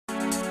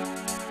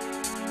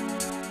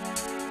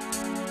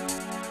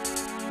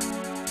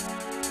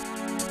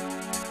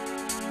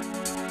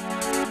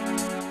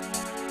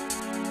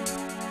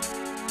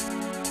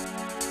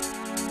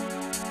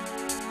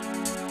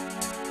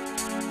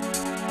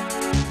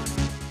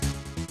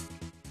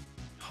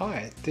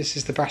Hi, this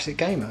is the Brassic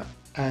Gamer,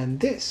 and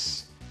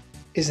this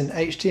is an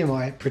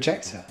HDMI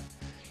projector.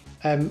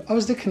 I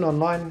was looking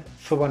online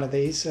for one of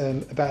these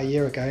about a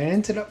year ago and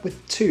ended up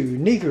with two.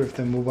 Neither of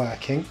them were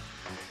working,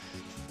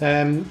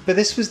 but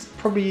this was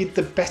probably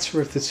the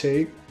better of the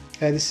two.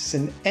 This is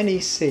an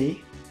NEC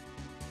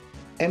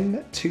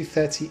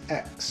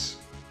M230X,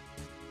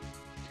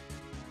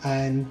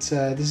 and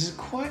this is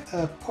quite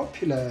a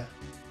popular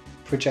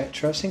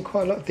projector. I've seen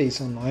quite a lot of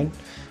these online.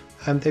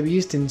 They were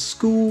used in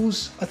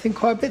schools, I think,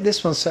 quite a bit.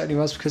 This one certainly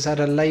was, because it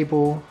had a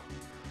label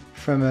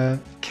from a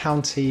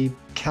county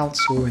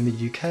council in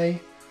the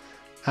UK,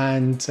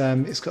 and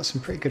it's got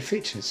some pretty good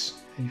features.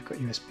 And you've got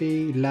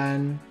USB,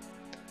 LAN,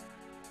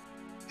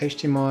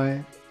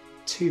 HDMI,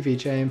 2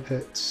 VGA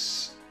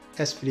inputs,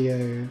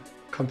 S-video,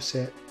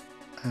 composite,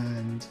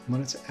 and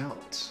monitor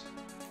out.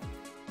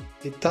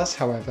 It does,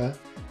 however,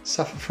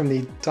 suffer from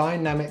the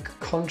dynamic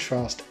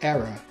contrast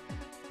error.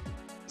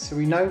 So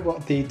we know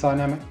what the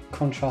dynamic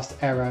contrast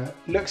error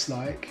looks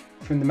like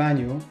from the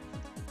manual.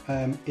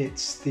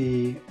 It's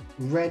the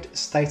red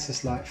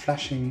status light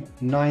flashing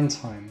 9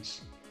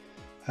 times.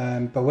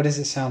 But what does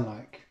it sound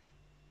like?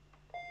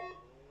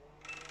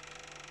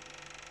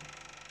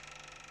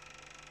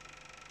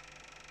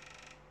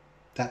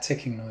 That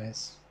ticking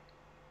noise.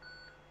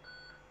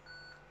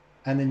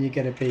 And then you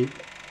get a beep,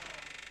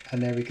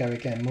 and there we go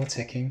again, more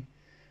ticking,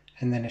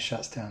 and then it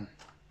shuts down.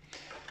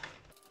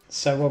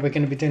 So what we're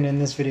going to be doing in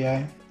this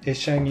video is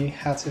showing you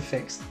how to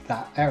fix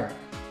that error.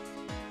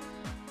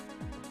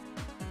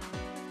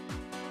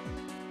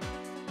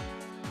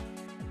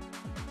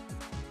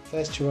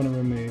 First, you want to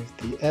remove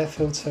the air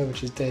filter,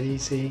 which is dead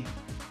easy.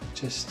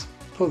 Just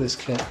pull this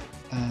clip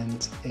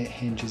and it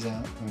hinges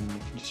out, and you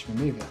can just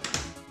remove it.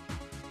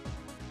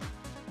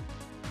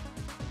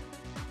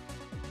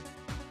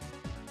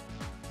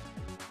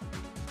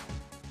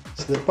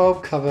 So the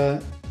bulb cover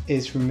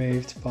is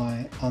removed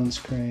by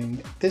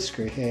unscrewing this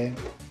screw here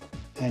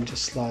and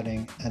just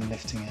sliding and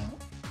lifting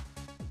out.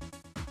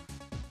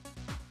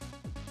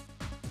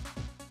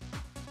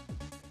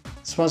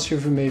 So once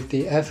you've removed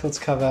the air filter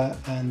cover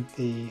and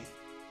the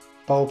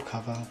bulb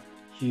cover,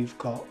 you've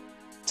got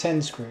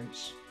 10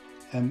 screws.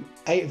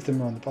 8 of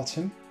them are on the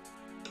bottom.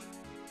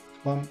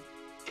 1,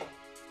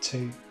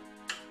 2,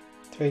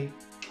 3,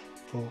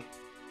 4,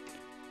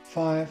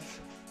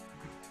 5,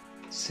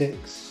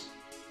 6,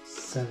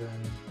 7,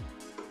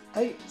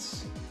 8.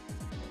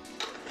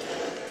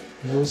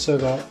 You've also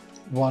got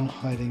one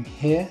hiding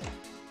here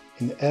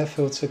in the air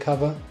filter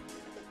cover,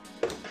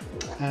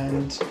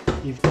 and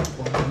you've got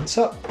one on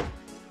top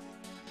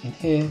in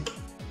here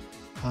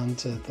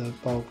under the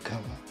bulb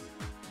cover.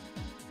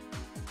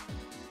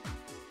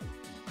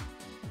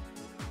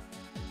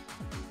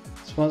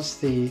 So once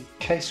the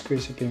case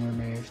screws have been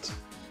removed,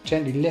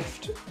 gently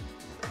lift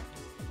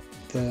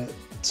the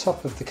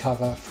top of the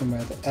cover from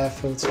where the air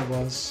filter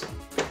was,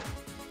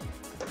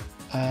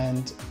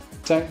 and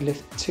don't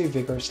lift too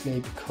vigorously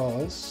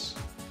because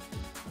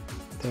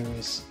there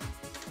is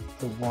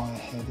a wire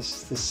here.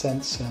 This is the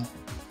sensor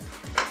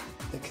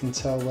that can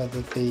tell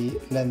whether the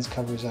lens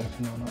cover is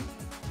open or not.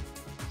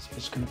 So we're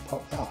just going to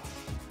pop that off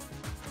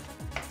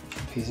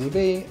the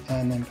PCB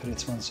and then put it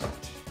to one side.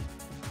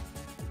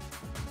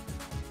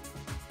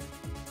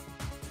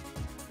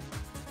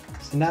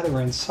 So now that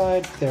we're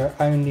inside, there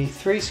are only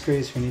 3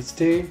 screws we need to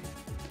do.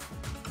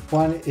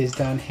 One is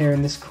down here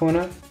in this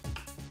corner,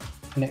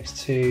 next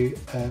to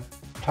a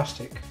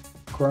plastic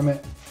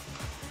grommet,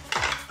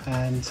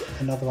 and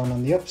another one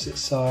on the opposite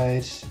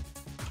side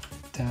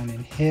down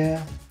in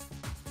here,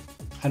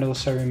 and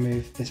also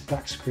remove this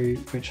black screw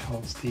which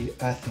holds the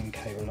earthing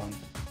cable on.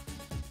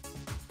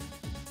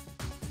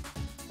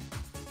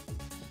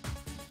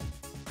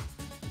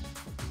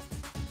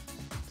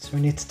 So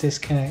we need to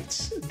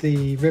disconnect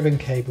the ribbon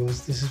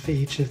cables. This is for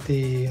each of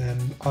the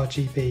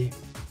RGB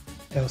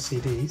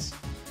LCDs.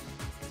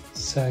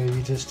 So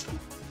you just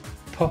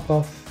pop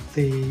off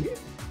the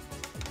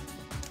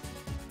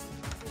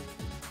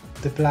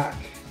black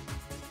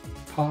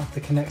part of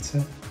the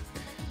connector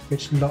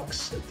which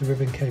locks the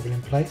ribbon cable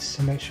in place,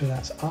 so make sure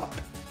that's up,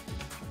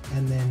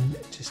 and then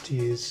just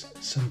use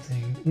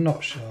something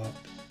not sharp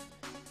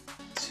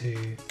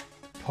to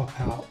pop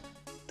out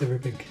the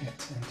ribbon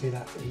connector, and do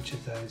that for each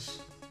of those.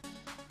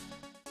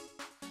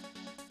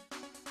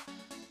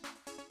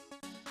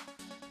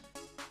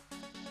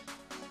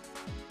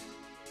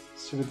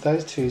 So with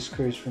those 2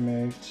 screws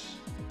removed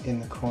in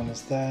the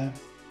corners there,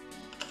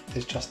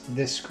 there's just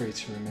this screw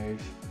to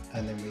remove,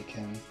 and then we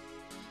can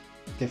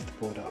lift the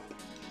board up.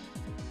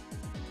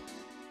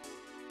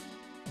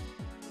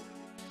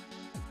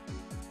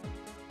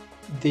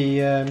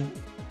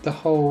 The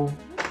whole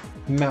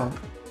mount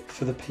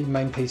for the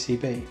main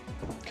PCB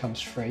comes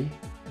free,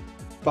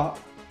 but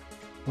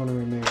I want to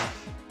remove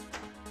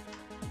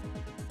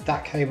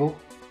that cable,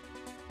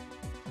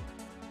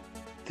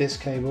 this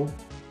cable,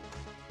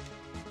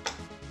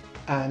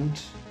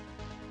 and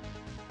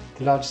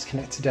the largest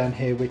connector down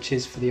here, which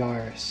is for the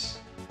iris.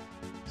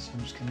 So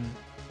I'm just going to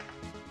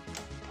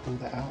pull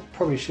that out.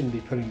 Probably shouldn't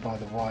be pulling by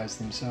the wires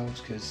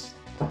themselves because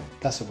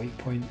that's a weak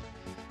point.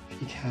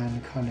 you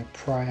can kind of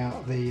pry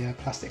out the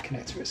plastic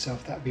connector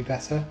itself, that would be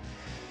better.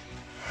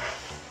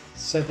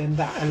 So then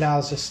that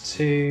allows us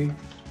to,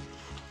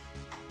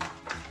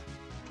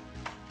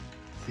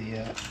 the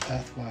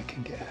earth wire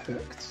can get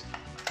hooked.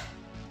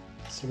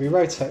 So we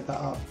rotate that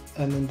up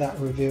and then that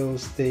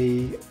reveals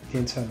the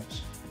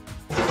internals.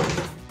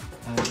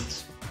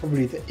 And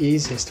probably the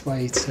easiest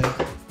way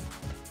to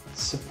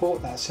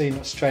support that so you're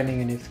not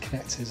straining any of the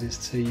connectors is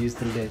to use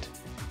the lid.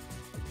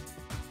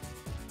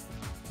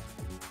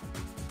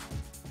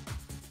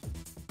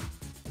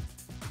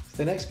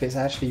 The next bit is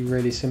actually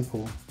really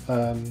simple.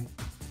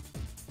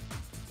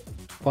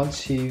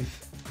 Once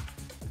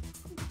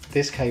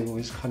this cable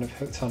is kind of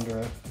hooked under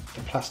a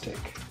plastic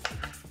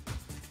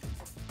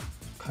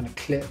kind of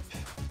clip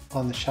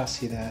on the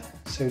chassis there,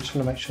 so we just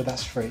want to make sure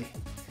that's free.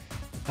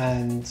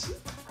 And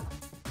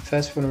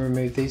first we want to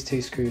remove these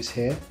two screws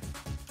here,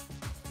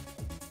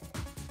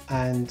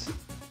 and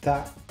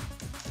that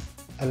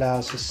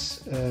allows us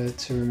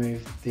to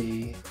remove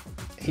the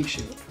heat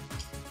shield.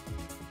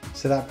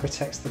 So that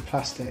protects the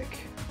plastic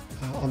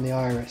on the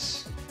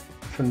iris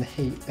from the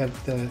heat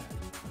of the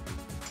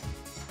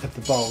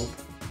bulb.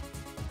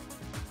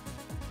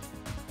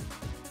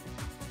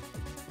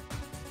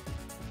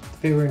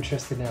 The bit we're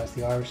interested in now is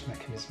the iris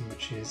mechanism,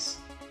 which is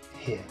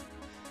here.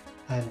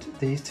 And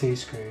these two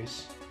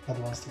screws are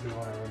the ones that we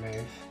want to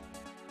remove.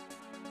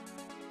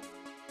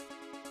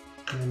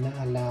 And then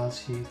that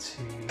allows you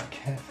to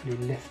carefully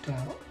lift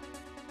out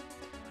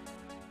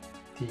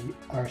the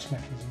iris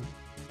mechanism.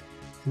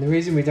 And the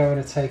reason we don't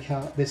want to take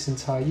out this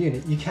entire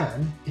unit, you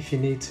can if you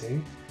need to,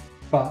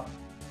 but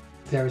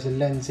there is a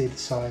lens either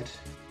side.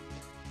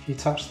 If you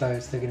touch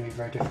those, they're going to be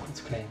very difficult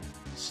to clean,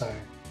 so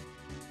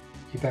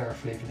you're better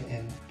off leaving it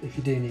in. If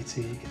you do need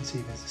to, you can see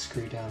there's a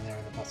screw down there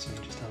in the bottom.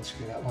 Just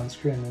unscrew that one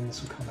screw and then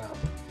this will come out.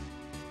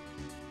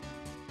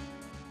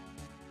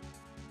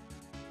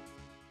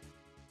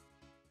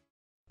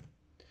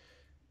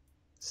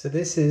 So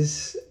this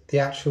is the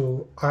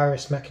actual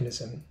iris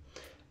mechanism,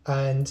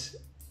 and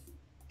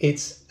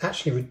it's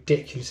actually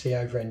ridiculously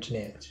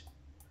over-engineered,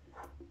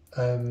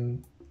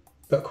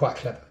 but quite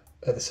clever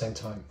at the same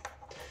time.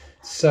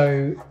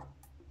 So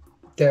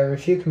there are a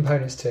few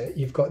components to it.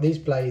 You've got these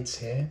blades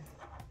here,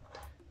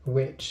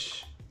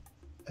 which,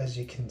 as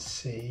you can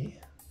see,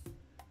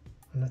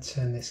 when I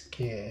turn this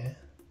gear,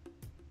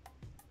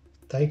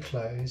 they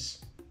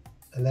close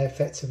and they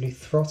effectively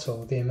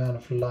throttle the amount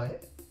of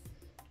light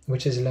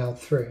which is allowed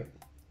through.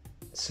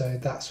 So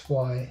that's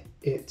why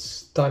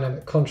it's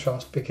dynamic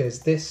contrast, because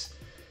this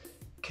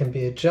can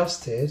be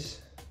adjusted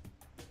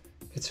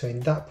between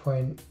that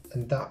point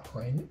and that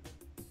point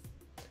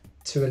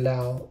to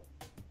allow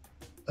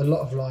a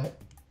lot of light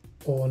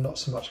or not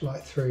so much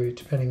light through,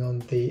 depending on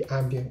the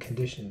ambient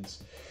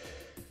conditions.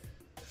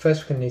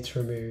 First, we're going to need to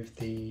remove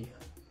the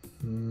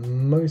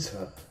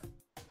motor,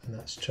 and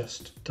that's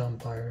just done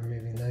by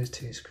removing those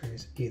two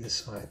screws either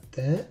side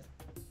there.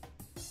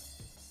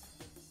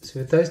 So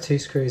with those two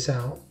screws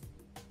out,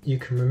 you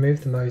can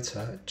remove the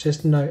motor.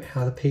 Just note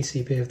how the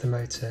PCB of the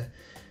motor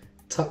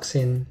tucks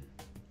in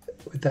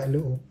with that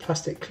little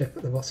plastic clip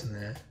at the bottom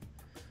there.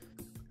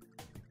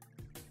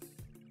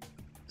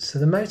 So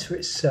the motor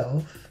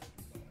itself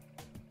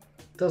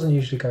doesn't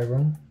usually go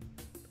wrong,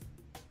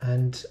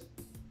 and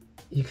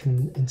you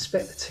can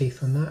inspect the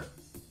teeth on that.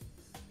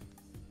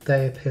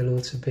 They appear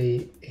all to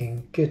be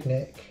in good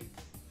nick.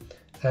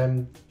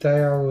 They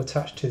are all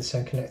attached to the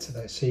same connector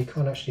though, so you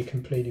can't actually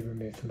completely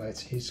remove the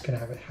motor. You're just going to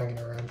have it hanging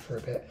around for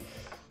a bit.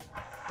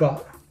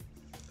 But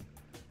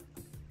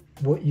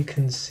what you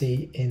can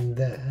see in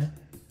there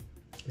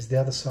is the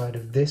other side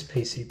of this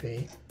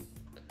PCB,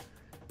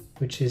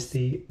 which is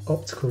the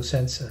optical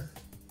sensor.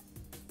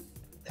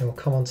 And we'll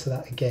come on to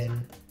that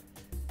again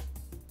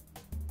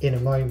in a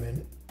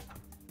moment.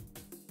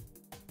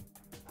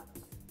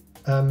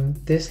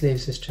 This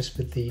leaves us just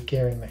with the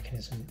gearing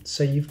mechanism.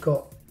 So you've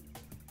got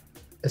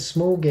a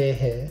small gear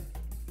here,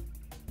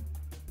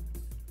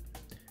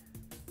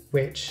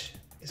 which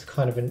is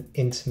kind of an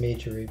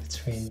intermediary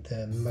between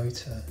the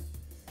motor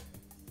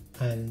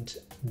and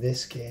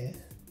this gear.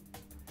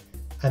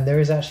 And there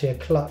is actually a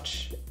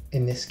clutch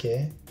in this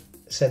gear,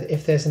 so that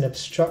if there's an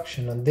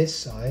obstruction on this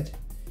side,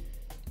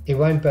 it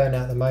won't burn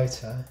out the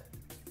motor,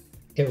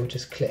 it will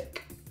just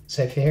click.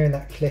 So if you're hearing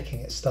that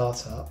clicking at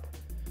startup,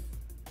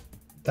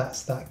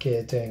 that's that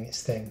gear doing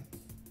its thing,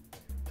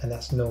 and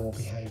that's normal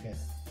behaviour.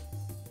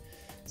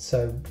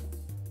 So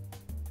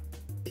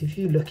if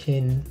you look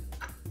in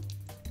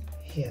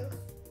here,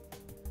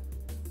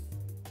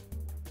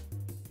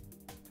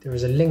 there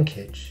is a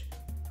linkage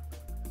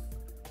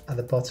at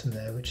the bottom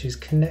there, which is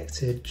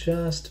connected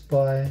just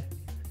by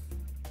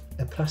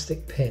a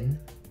plastic pin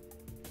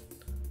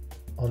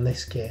on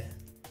this gear.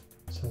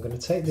 So I'm going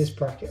to take this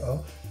bracket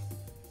off,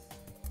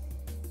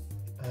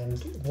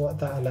 and what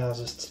that allows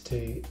us to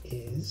do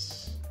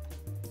is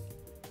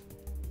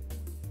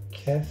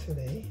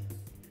carefully,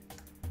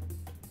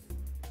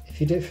 if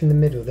you do it from the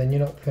middle, then you're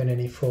not putting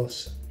any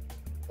force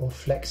or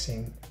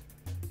flexing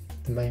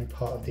the main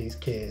part of these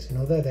gears, and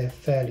although they're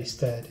fairly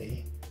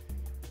sturdy,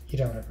 you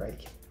don't want to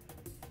break it.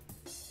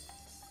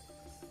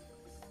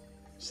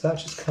 So that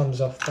just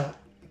comes off that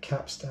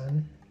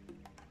capstan.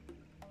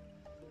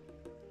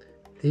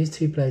 These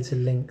two blades are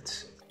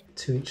linked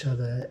to each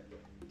other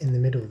in the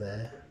middle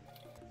there.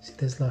 See,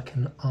 there's like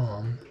an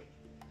arm.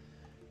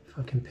 If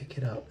I can pick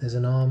it up, there's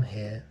an arm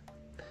here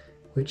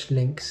which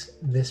links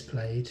this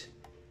blade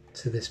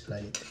to this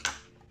blade.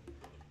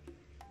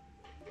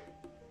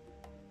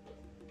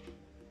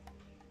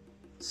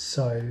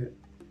 So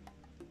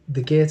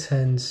the gear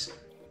turns,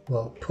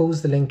 well,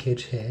 pulls the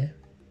linkage here,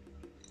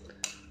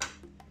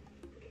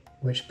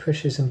 which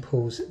pushes and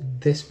pulls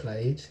this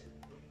blade,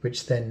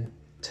 which then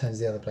turns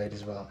the other blade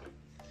as well.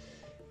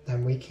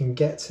 And we can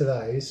get to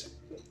those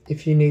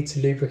if you need to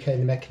lubricate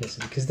the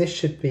mechanism, because this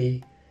should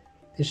be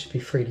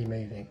freely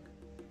moving.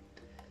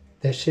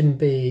 There shouldn't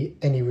be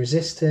any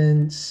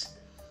resistance.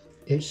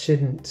 It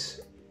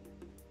shouldn't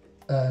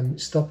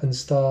stop and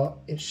start.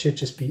 It should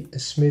just be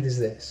as smooth as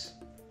this.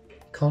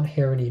 Can't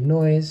hear any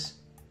noise.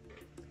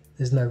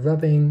 There's no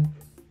rubbing.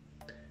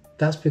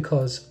 That's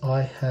because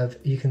I have,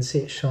 you can see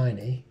it's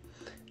shiny.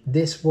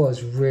 This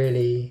was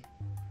really,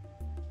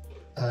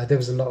 there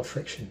was a lot of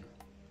friction.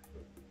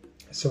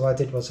 So what I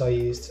did was I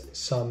used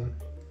some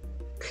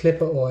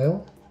clipper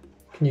oil.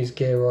 You can use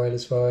gear oil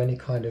as well, any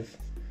kind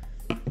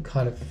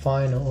of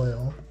finer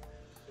oil.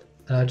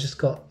 And I just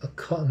got a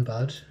cotton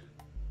bud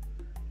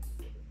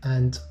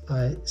and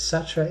I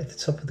saturated the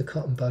top of the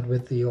cotton bud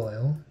with the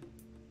oil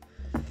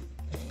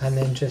and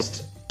then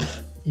just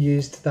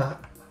used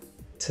that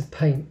to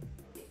paint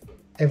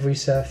every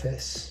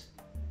surface,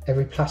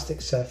 every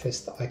plastic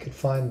surface that I could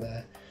find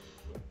there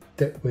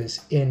that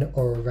was in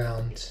or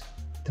around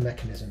the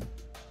mechanism.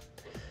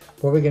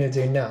 What we're going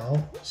to do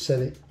now, so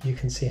that you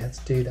can see how to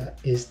do that,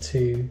 is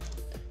to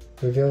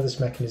reveal this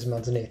mechanism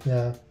underneath.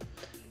 Now,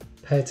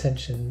 pay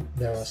attention,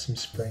 there are some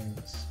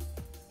springs.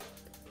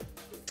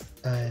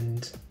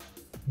 And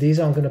these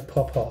aren't going to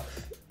pop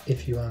off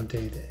if you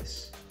undo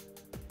this.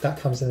 That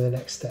comes in the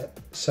next step.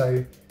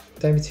 So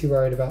don't be too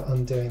worried about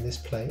undoing this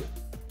plate,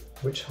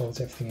 which holds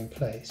everything in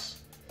place.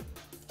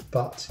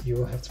 But you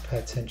will have to pay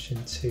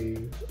attention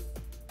to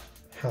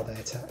how they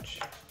attach.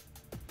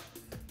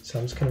 So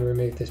I'm just going to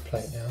remove this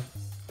plate now.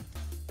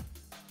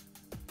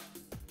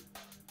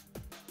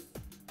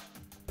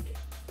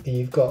 And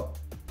you've got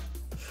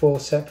 4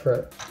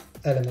 separate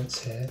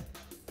elements here.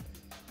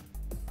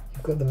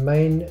 You've got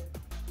the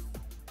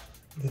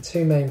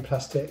 2 main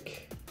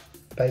plastic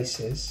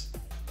bases,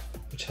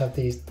 which have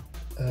these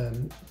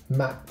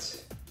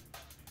matte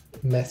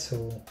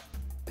metal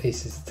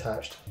pieces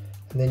attached,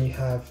 and then you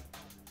have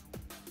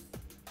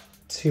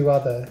 2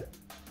 other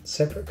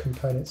separate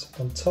components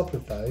on top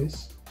of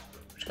those,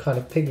 which kind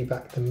of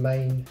piggyback the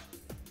main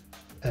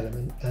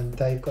element, and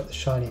they've got the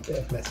shiny bit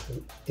of metal.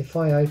 If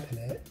I open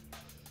it,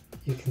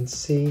 you can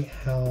see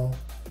how,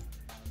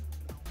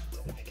 I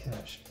don't know if you can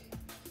actually,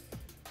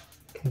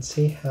 you can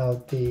see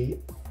how the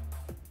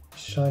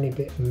shiny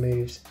bit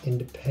moves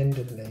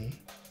independently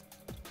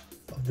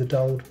of the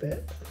dulled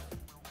bit.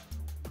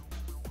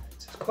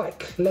 So it's quite a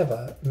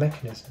clever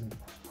mechanism.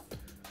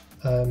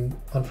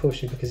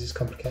 Unfortunately, because it's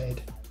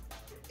complicated,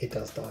 it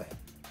does die.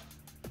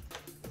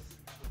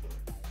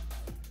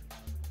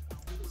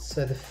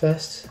 So the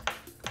first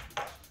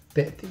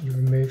bit that you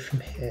remove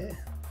from here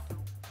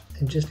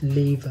and just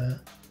lever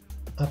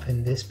up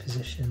in this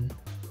position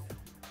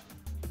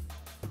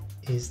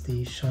is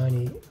the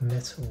shiny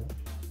metal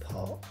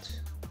part.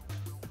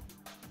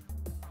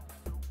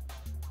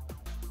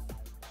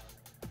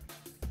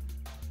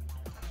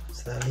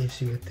 So that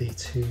leaves you with the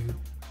 2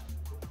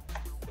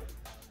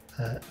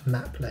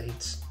 matte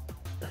blades,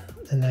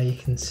 and now you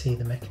can see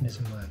the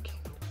mechanism working.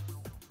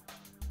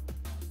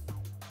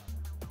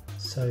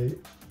 So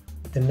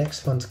the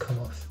next one to come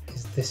off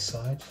is this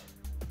side,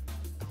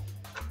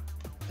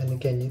 and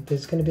again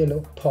there's going to be a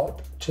little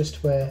pop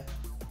just where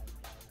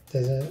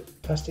there's a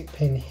plastic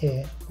pin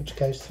here which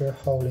goes through a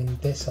hole in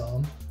this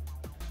arm.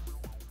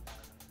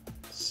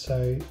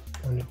 So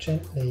I'm going to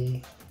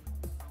gently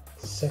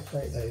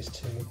separate those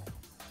 2.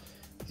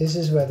 This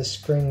is where the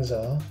springs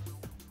are,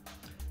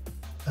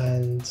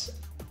 and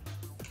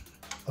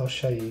I'll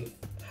show you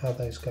how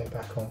those go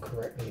back on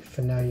correctly.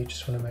 For now, you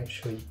just want to make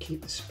sure you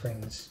keep the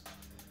springs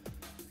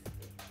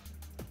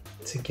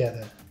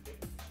together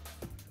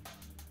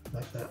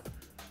like that.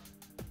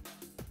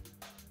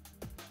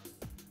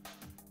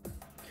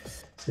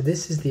 So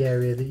this is the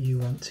area that you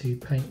want to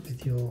paint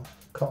with your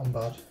cotton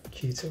bud,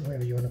 Q-tip,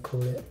 whatever you want to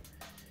call it.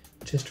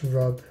 Just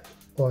rub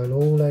oil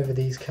all over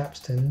these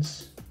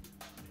capstans,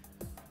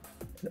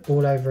 and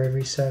all over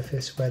every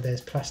surface where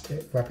there's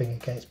plastic rubbing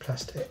against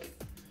plastic,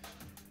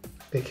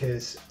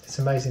 because it's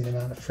amazing the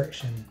amount of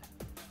friction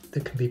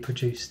that can be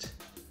produced.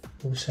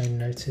 Also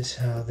notice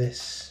how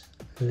this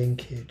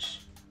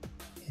linkage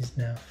is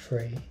now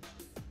free.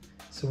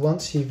 So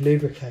once you've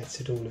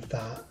lubricated all of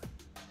that,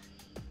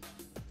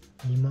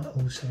 you might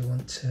also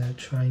want to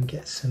try and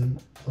get some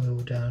oil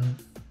down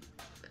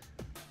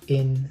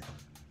in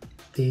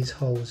these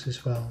holes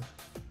as well.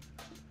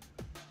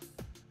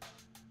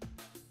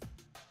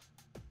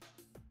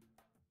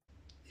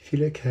 If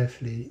you look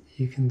carefully,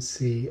 you can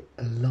see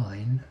a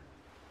line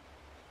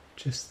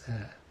just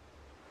there.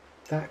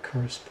 That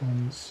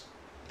corresponds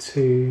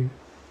to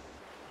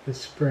the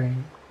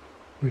spring,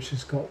 which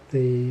has got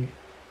the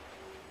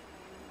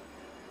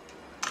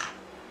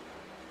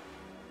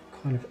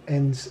kind of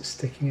ends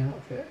sticking out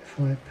of it. If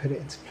I put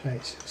it into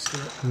place, you'll see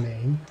what I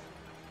mean.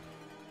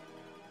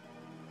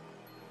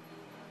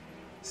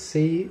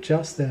 See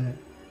just there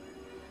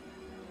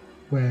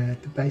where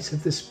the base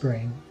of the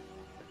spring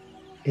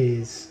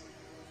is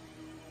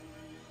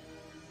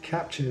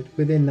captured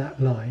within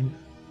that line.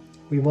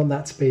 We want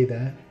that to be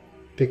there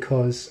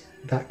because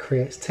that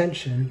creates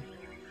tension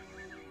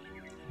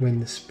when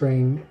the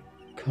spring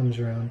comes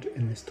around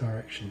in this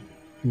direction.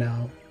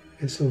 Now,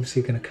 it's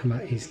obviously going to come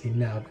out easily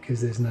now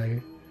because there's no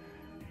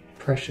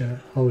pressure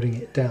holding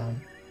it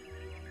down.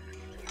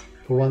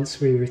 But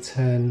once we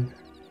return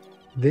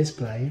this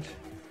blade,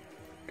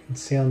 you can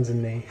see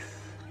underneath,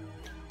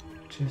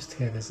 just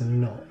here, there's a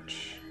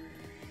notch.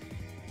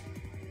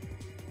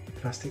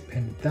 Plastic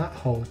pin that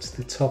holds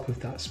the top of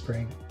that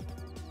spring,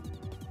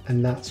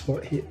 and that's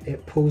what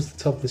it pulls the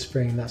top of the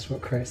spring, and that's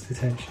what creates the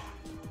tension.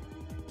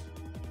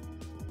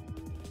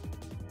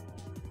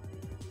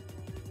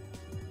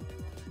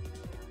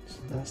 So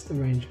that's the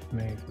range of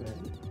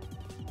movement.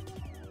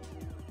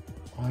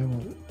 I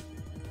want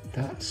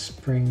that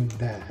spring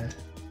there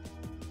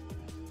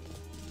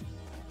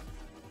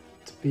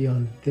to be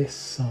on this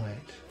side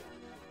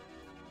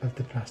of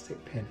the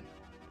plastic pin.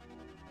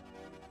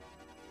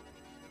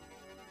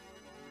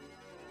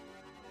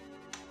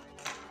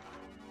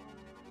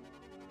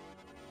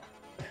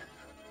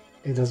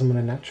 It doesn't want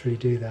to naturally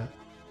do that.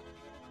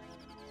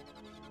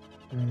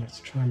 I'm going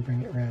to try and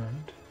bring it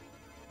round.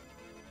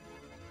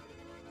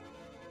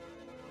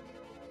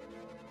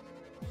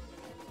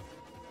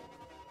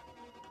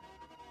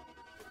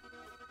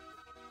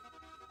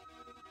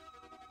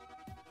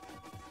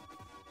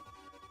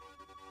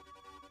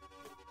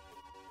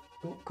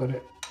 Oh, got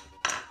it.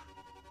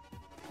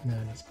 Now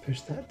let's push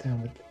that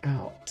down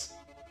without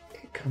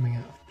it coming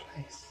out of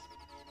place.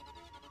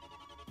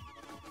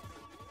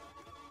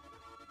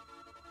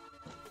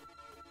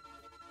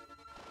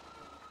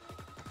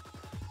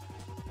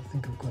 I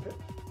think I've got it.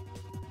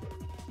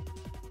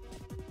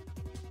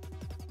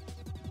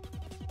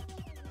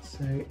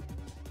 So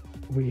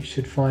what you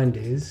should find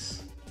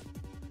is,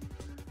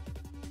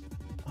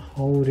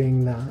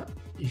 holding that,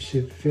 you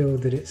should feel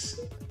that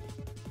it's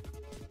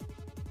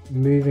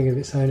moving of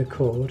its own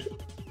accord.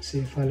 See,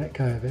 if I let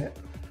go of it,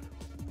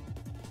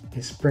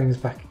 it springs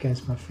back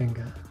against my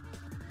finger.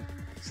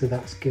 So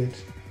that's good.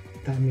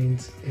 That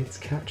means it's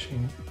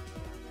catching.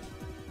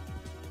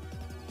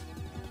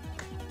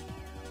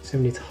 So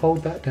we need to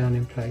hold that down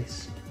in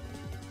place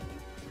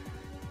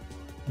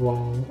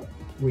while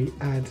we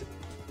add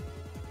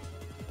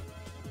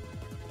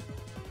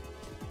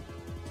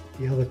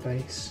the other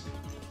base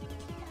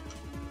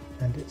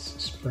and its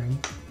spring.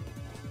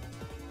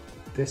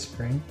 This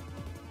spring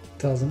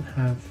doesn't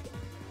have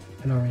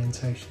an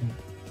orientation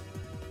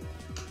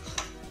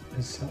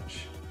as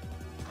such.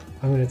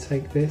 I'm going to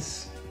take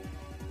this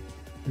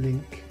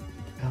link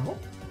out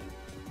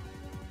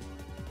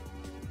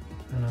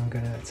and I'm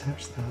going to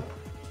attach that.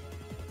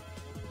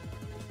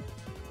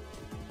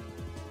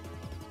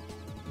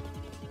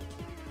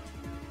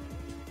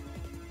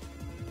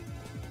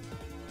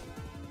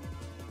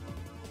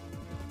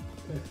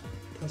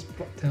 That's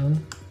plopped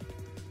down.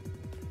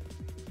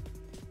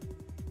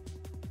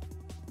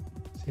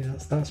 See,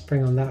 that's that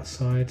spring on that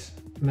side,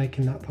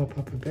 making that pop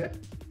up a bit.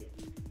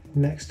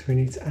 Next we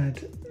need to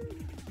add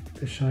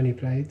the shiny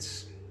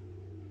blades.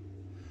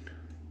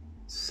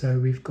 So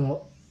we've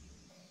got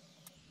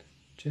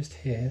just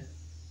here,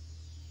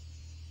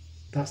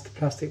 that's the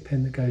plastic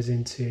pin that goes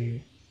into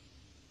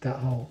that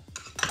hole.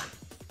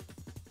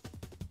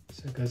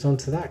 So it goes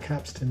onto that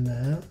capstan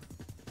there.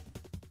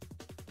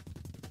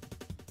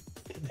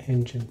 Get the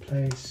hinge in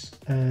place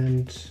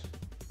and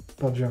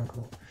Bob's your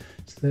uncle.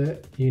 So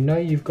that you know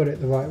you've got it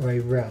the right way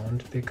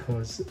round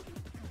because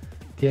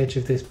the edge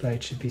of this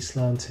blade should be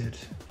slanted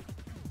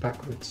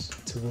backwards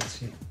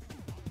towards you,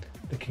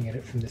 looking at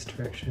it from this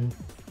direction.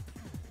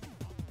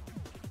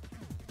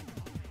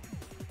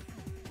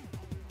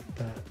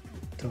 That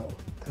dot,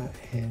 that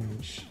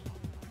hinge.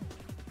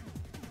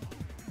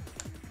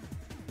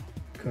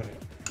 Got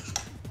it.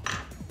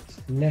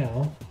 So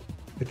now,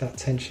 with that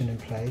tension in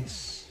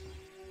place,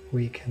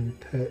 we can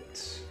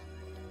put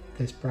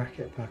this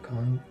bracket back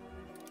on.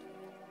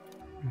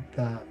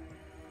 That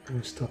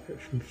will stop it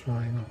from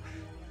flying off.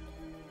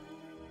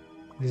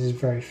 This is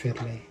very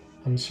fiddly.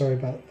 I'm sorry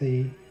about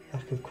the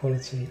lack of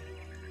quality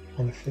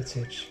on the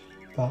footage,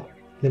 but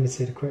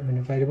limited equipment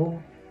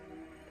available,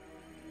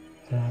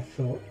 and I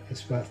thought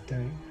it's worth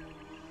doing.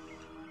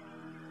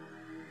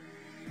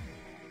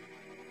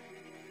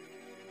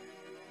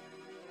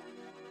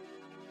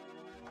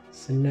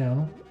 So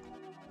now,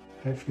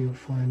 hopefully you'll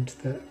find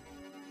that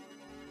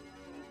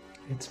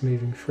it's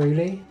moving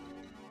freely.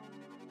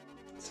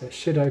 So it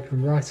should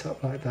open right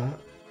up like that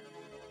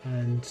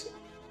and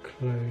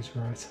close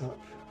right up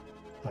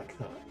like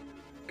that.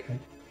 Okay.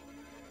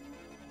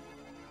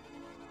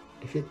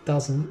 If if it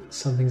doesn't,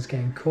 something's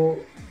getting caught,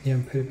 you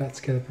haven't put it back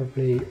together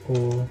properly,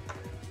 or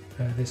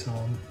this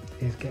arm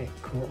is getting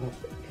caught up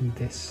in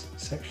this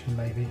section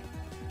maybe.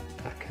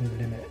 That can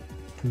limit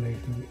the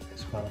movement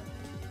as well.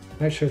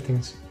 Make sure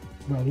everything's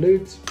well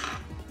lubed.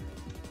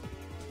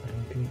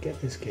 I'm going to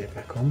get this gear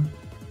back on,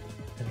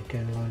 and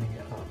again lining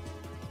it up.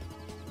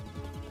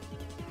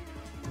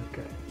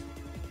 Okay.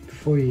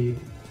 Before you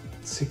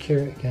secure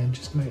it again,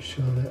 just make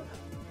sure that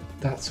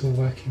that's all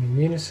working in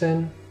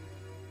unison.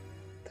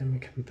 Then we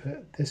can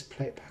put this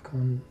plate back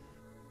on,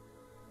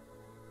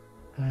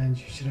 and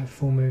you should have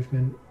full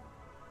movement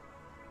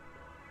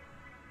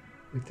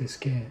with this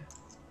gear.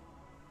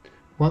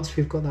 Once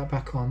we've got that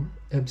back on,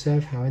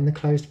 observe how in the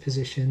closed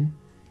position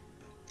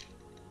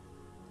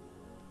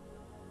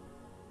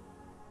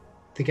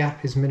the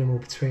gap is minimal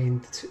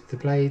between the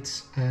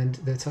blades, and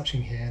they're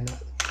touching here, and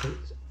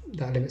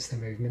that limits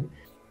their movement.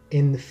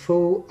 In the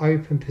full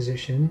open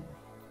position,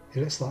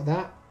 it looks like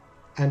that,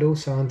 and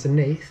also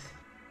underneath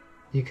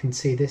you can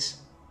see this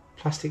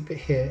plastic bit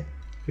here,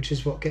 which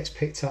is what gets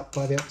picked up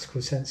by the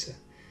optical sensor.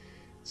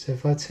 So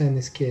if I turn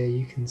this gear,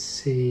 you can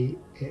see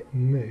it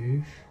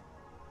move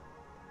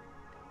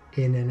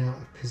in and out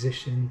of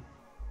position,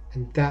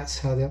 and that's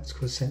how the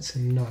optical sensor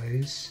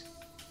knows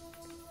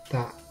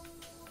that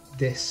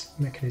this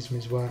mechanism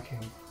is working.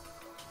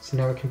 So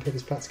now we can put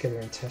this back together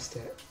and test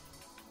it.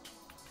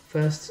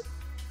 First,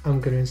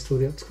 I'm going to install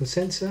the optical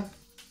sensor.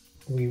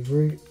 We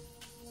route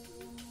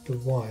the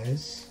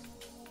wires,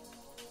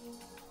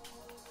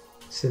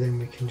 so then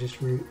we can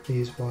just route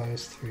these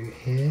wires through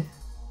here.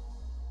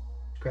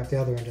 Grab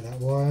the other end of that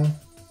wire,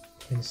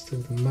 install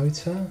the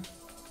motor,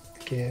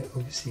 the gear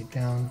obviously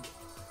down.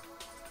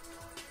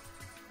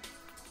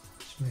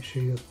 Just make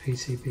sure you got the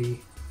PCB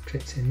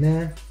clipped in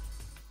there.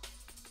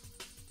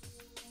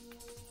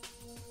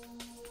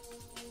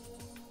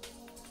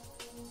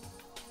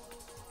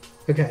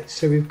 Okay,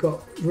 so we've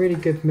got really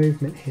good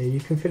movement here. You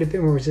can feel a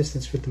bit more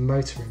resistance with the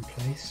motor in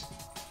place,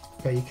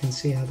 but you can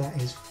see how that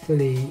is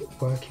fully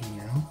working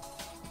now.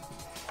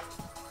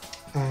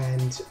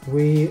 And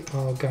we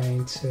are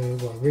going to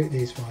route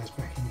these wires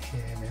back in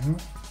here now.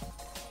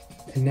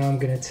 And now I'm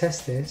going to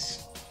test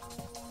this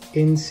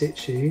in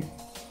situ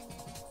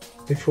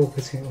before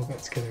putting it all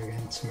back together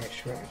again to make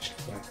sure it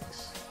actually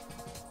works.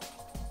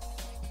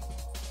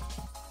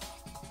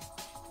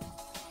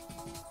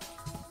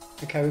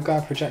 Okay, we've got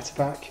our projector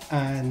back,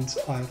 and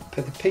I've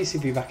put the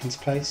PCB back into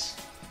place.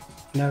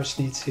 Now I just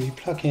need to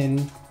plug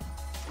in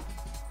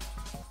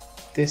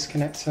this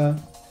connector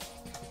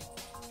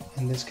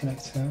and this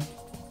connector.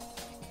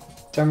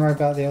 Don't worry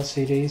about the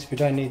LCDs, we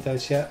don't need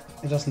those yet.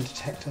 It doesn't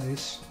detect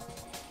those,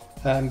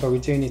 but we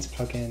do need to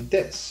plug in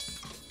this.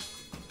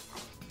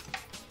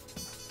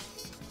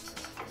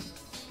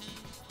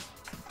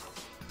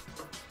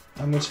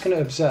 And we're just going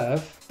to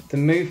observe the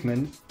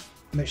movement,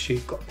 make sure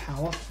you've got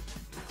power.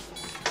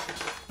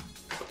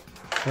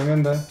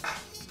 Remember,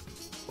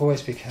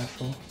 always be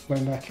careful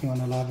when working on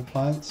a live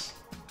appliance.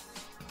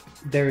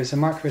 There is a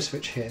micro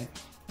switch here.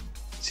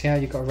 See how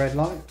you've got a red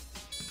light?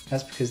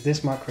 That's because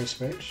this micro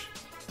switch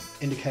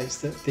indicates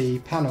that the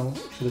panel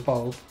for the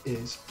bulb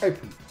is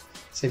open.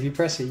 So if you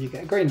press it, you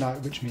get a green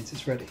light, which means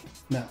it's ready.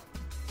 Now,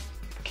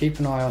 keep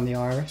an eye on the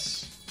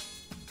iris.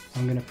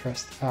 I'm going to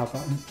press the power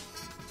button.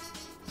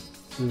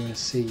 We want to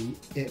see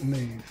it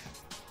move.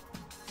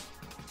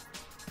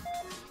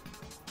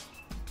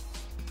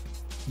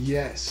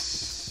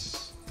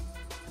 Yes.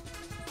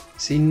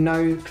 See,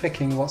 no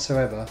clicking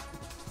whatsoever.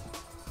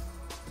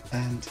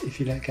 And if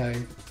you let go,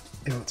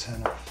 it will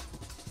turn off.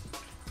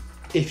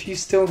 If you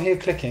still hear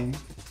clicking,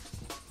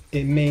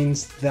 it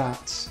means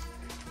that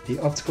the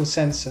optical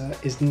sensor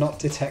is not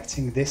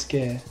detecting this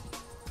gear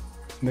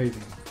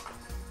moving.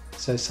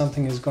 So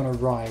something has gone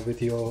awry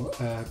with your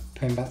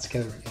putting back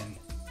together again.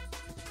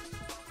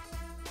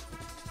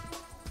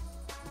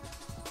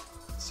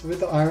 So with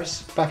the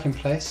iris back in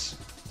place,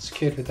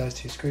 secured with those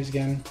two screws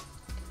again,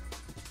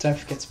 don't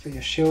forget to put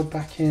your shield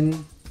back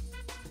in,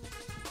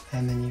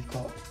 and then you've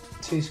got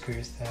two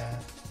screws there,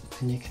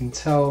 and you can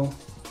tell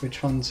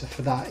which ones are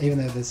for that, even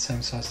though they're the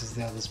same size as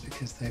the others,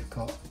 because they've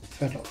got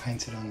threadlock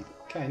painted on.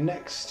 Okay,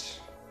 next,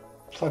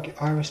 plug your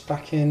iris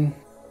back in,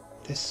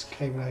 this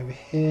cable over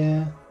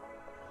here,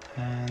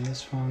 and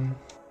this one.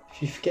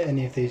 If you forget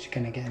any of these, you're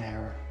going to get an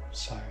error,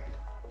 so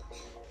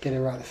get it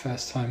right the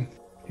first time.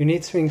 You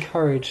need to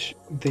encourage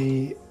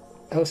the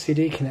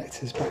LCD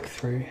connectors back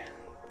through.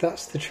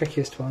 That's the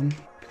trickiest one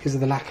because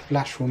of the lack of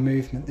lateral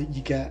movement that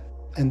you get,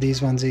 and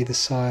these ones either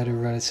side are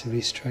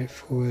relatively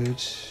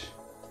straightforward.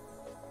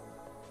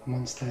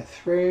 Once they're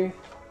through,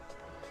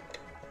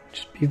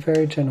 just be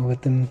very gentle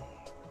with them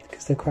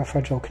because they're quite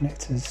fragile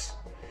connectors.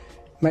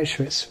 Make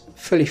sure it's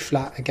fully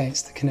flat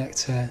against the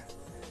connector,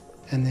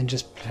 and then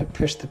just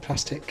push the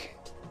plastic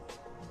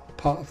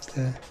part of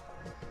the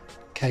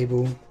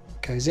cable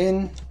goes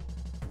in.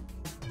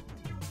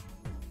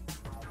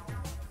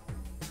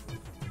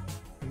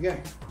 There we go.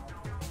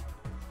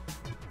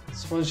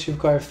 So once you've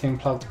got everything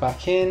plugged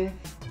back in,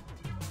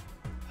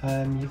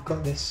 you've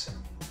got this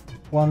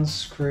one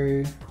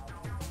screw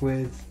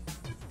with,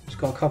 it's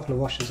got a couple of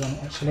washers on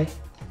it actually,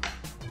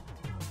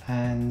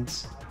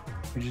 and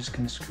we're just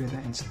going to screw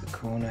that into the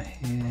corner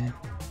here.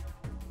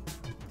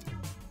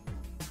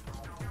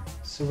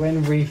 So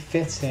when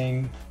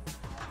refitting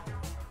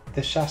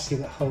the chassis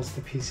that holds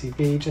the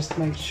PCB, just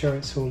make sure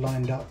it's all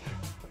lined up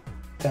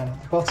down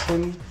at the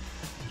bottom.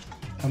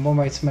 And one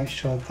way to make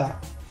sure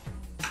that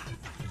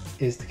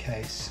is the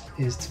case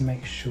is to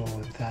make sure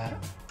that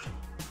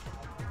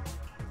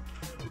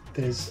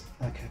there's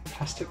like a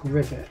plastic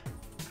rivet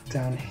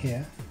down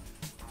here.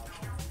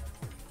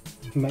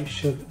 Make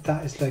sure that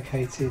that is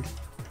located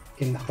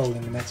in the hole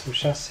in the metal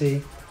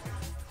chassis,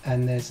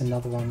 and there's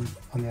another one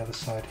on the other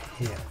side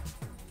here.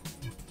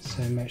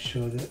 So make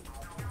sure that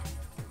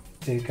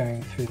they're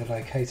going through the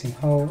locating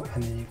hole,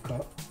 and then you've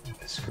got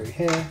a screw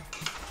here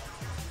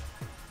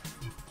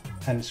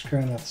and a screw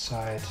on the other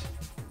side,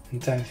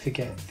 and don't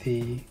forget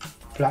the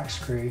black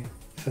screw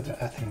for the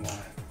earthing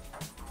wire.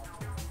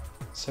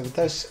 So with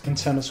those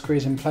internal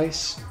screws in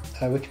place,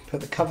 we can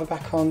put the cover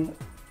back on.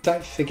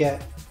 Don't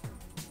forget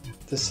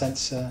the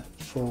sensor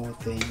for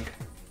the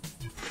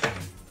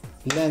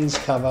lens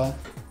cover,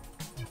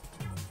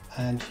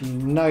 and you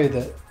know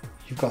that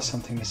you've got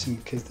something missing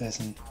because there's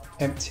an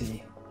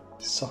empty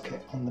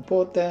socket on the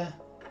board there.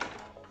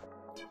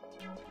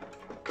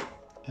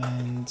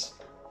 And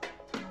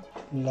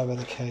lower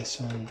the case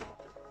on.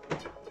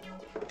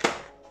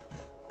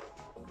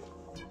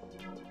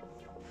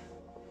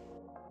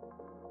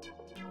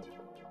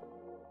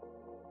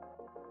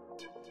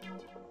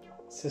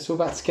 So it's all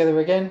back together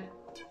again.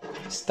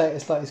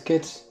 Status light is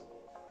good.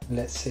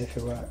 Let's see if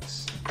it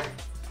works.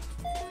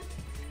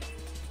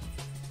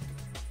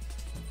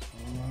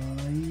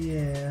 Oh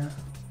yeah.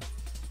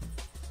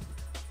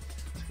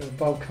 Let's get the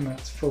bulb come out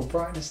to full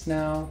brightness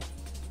now.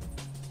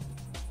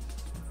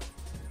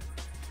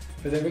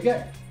 But there we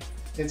go.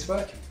 It's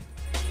working.